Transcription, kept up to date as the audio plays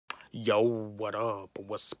Yo, what up?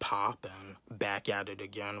 What's poppin'? Back at it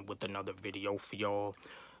again with another video for y'all.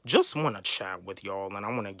 Just want to chat with y'all and I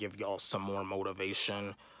want to give y'all some more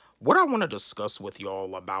motivation. What I want to discuss with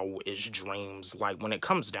y'all about is dreams. Like when it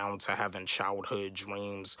comes down to having childhood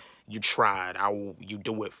dreams, you try it out, you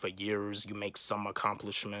do it for years, you make some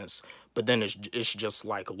accomplishments, but then it's just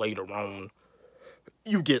like later on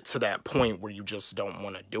you get to that point where you just don't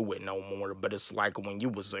want to do it no more. But it's like when you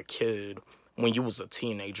was a kid, when you was a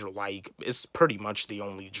teenager, like it's pretty much the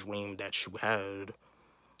only dream that you had.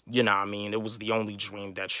 You know what I mean? It was the only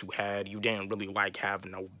dream that you had. You didn't really like have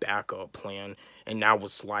no backup plan. And now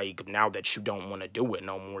it's like, now that you don't want to do it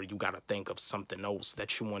no more, you got to think of something else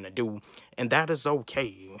that you want to do. And that is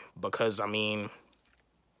okay. Because, I mean,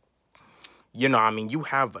 you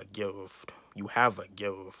have a gift. You have a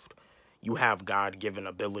gift. You have God given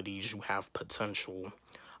abilities. You have potential.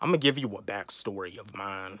 I'm going to give you a backstory of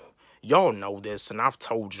mine. Y'all know this, and I've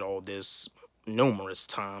told y'all this numerous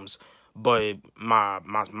times. But my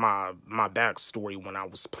backstory when I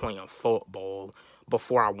was playing football,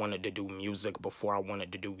 before I wanted to do music, before I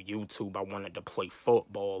wanted to do YouTube, I wanted to play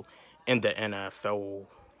football in the NFL.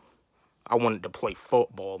 I wanted to play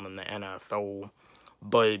football in the NFL.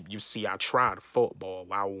 But you see, I tried football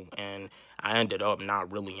out and I ended up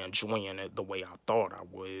not really enjoying it the way I thought I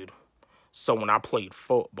would. So when I played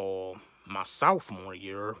football my sophomore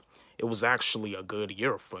year, it was actually a good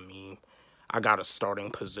year for me. I got a starting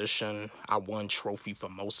position. I won trophy for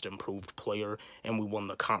most improved player and we won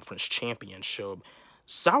the conference championship.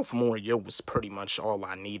 Sophomore year was pretty much all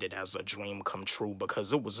I needed as a dream come true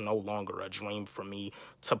because it was no longer a dream for me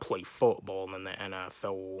to play football in the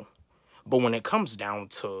NFL. But when it comes down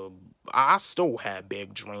to, I still had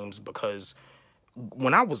big dreams because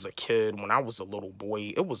when I was a kid, when I was a little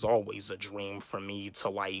boy, it was always a dream for me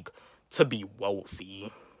to be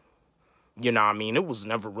wealthy. You know what I mean? It was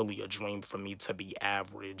never really a dream for me to be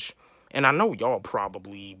average. And I know y'all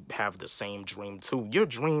probably have the same dream too. Your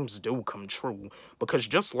dreams do come true because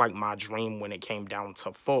just like my dream when it came down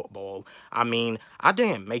to football, I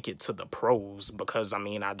didn't make it to the pros because,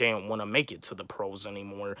 I didn't want to make it to the pros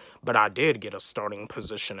anymore. But I did get a starting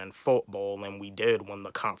position in football and we did win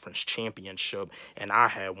the conference championship and I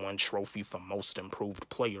had one trophy for most improved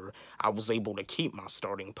player. I was able to keep my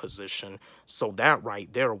starting position. So that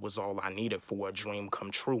right there was all I needed for a dream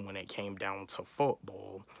come true when it came down to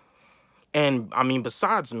football. And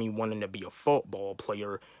besides me wanting to be a football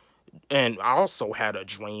player, and I also had a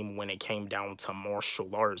dream when it came down to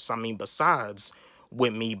martial arts. Besides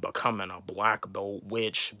with me becoming a black belt,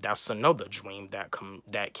 which that's another dream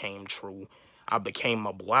that came true. I became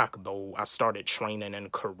a black belt. I started training in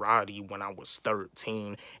karate when I was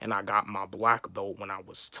 13, and I got my black belt when I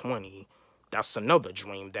was 20. That's another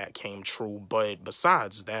dream that came true. But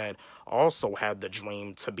besides that, I also had the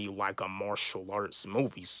dream to be like a martial arts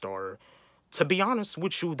movie star. To be honest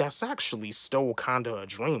with you, that's actually still kind of a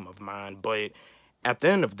dream of mine, but at the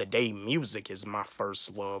end of the day, music is my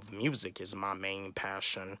first love. Music is my main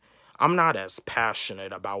passion. I'm not as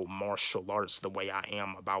passionate about martial arts the way I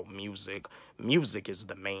am about music. Music is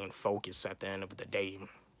the main focus at the end of the day.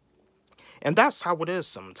 And that's how it is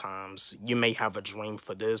sometimes. You may have a dream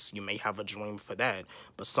for this, you may have a dream for that,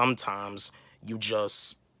 but sometimes you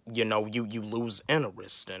just, you lose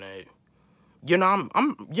interest in it.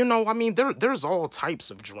 There's all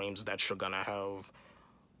types of dreams that you're gonna have.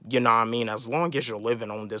 As long as you're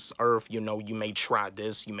living on this earth, you may try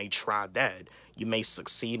this, you may try that. You may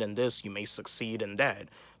succeed in this, you may succeed in that.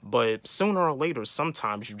 But sooner or later,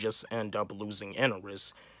 sometimes you just end up losing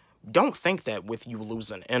interest. Don't think that with you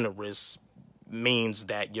losing interest means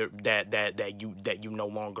that you no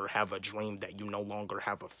longer have a dream, that you no longer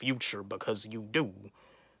have a future, because you do.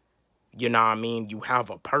 You have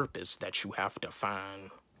a purpose that you have to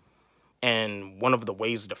find. And one of the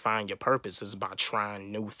ways to find your purpose is by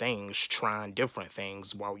trying new things, trying different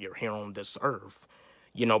things while you're here on this earth.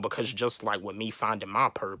 Because just like with me finding my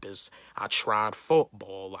purpose, I tried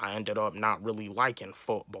football. I ended up not really liking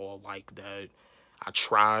football like that. I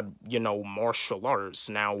tried, martial arts.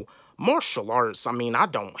 Now, martial arts, I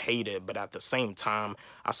don't hate it, but at the same time,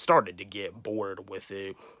 I started to get bored with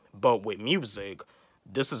it. But with music,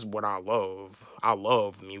 this is what I love. I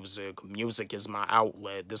love music. Music is my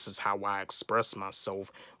outlet. This is how I express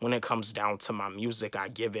myself. When it comes down to my music, I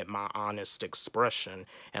give it my honest expression.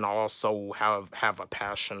 And I also have a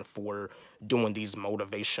passion for doing these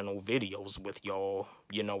motivational videos with y'all,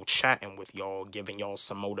 chatting with y'all, giving y'all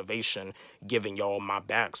some motivation, giving y'all my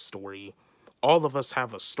backstory. All of us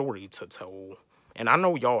have a story to tell. And I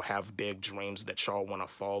know y'all have big dreams that y'all want to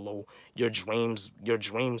follow. Your dreams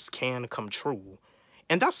can come true.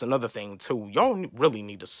 And that's another thing, too. Y'all really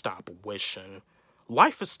need to stop wishing.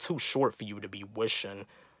 Life is too short for you to be wishing.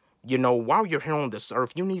 You know, while you're here on this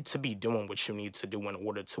earth, you need to be doing what you need to do in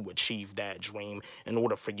order to achieve that dream, in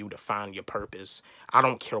order for you to find your purpose. I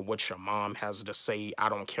don't care what your mom has to say. I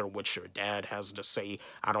don't care what your dad has to say.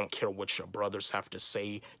 I don't care what your brothers have to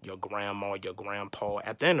say, your grandma, your grandpa.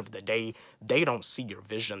 At the end of the day, they don't see your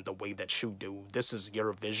vision the way that you do. This is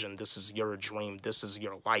your vision. This is your dream. This is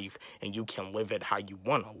your life, and you can live it how you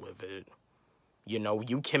want to live it. You know,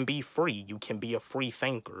 you can be free. You can be a free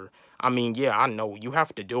thinker. I mean, yeah, I know you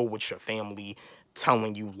have to deal with your family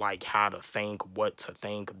telling you, like, how to think, what to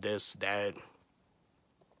think, this, that.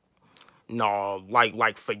 No,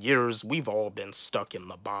 like for years, we've all been stuck in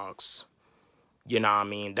the box. You know what I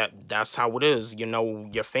mean? That's how it is. You know,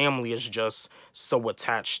 your family is just so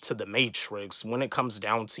attached to the Matrix. When it comes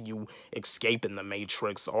down to you escaping the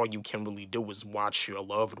Matrix, all you can really do is watch your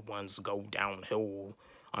loved ones go downhill.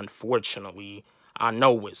 Unfortunately, I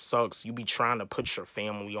know it sucks. You be trying to put your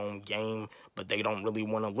family on game, but they don't really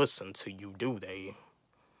want to listen to you, do they?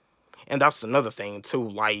 And that's another thing, too.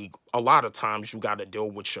 Like, a lot of times you got to deal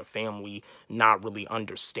with your family not really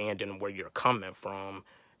understanding where you're coming from.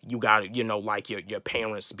 You got to, you know, like your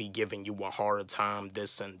parents be giving you a hard time,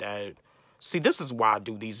 this and that. See, this is why I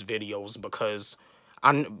do these videos, because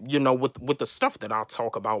you know, with the stuff that I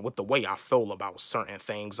talk about, with the way I feel about certain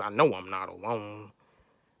things, I know I'm not alone.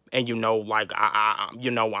 And, you know, like,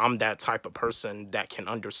 you know, I'm that type of person that can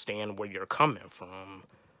understand where you're coming from.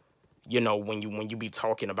 You know, when you be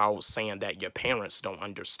talking about saying that your parents don't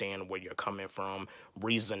understand where you're coming from,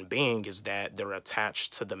 reason being is that they're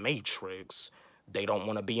attached to the Matrix. They don't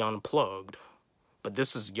want to be unplugged. But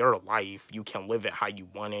this is your life. You can live it how you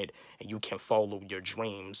want it, and you can follow your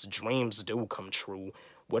dreams. Dreams do come true.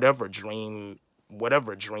 Whatever dream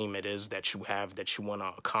it is that you have that you want to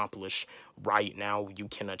accomplish right now, you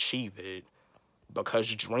can achieve it,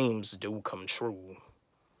 because dreams do come true.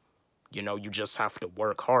 You know, you just have to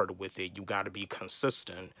work hard with it. You got to be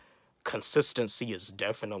consistent. Consistency is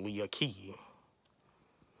definitely a key.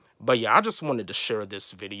 But yeah, I just wanted to share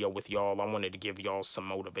this video with y'all. I wanted to give y'all some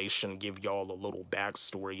motivation, give y'all a little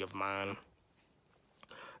backstory of mine.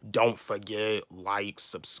 Don't forget, like,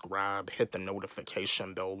 subscribe, hit the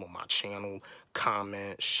notification bell on my channel,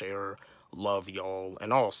 comment, share. Love y'all.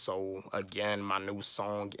 And also, again, my new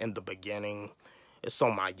song, In the Beginning, it's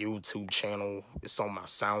on my YouTube channel. It's on my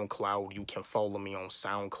SoundCloud. You can follow me on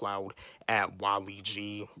SoundCloud at Wally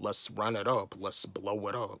G. Let's run it up. Let's blow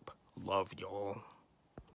it up. Love y'all.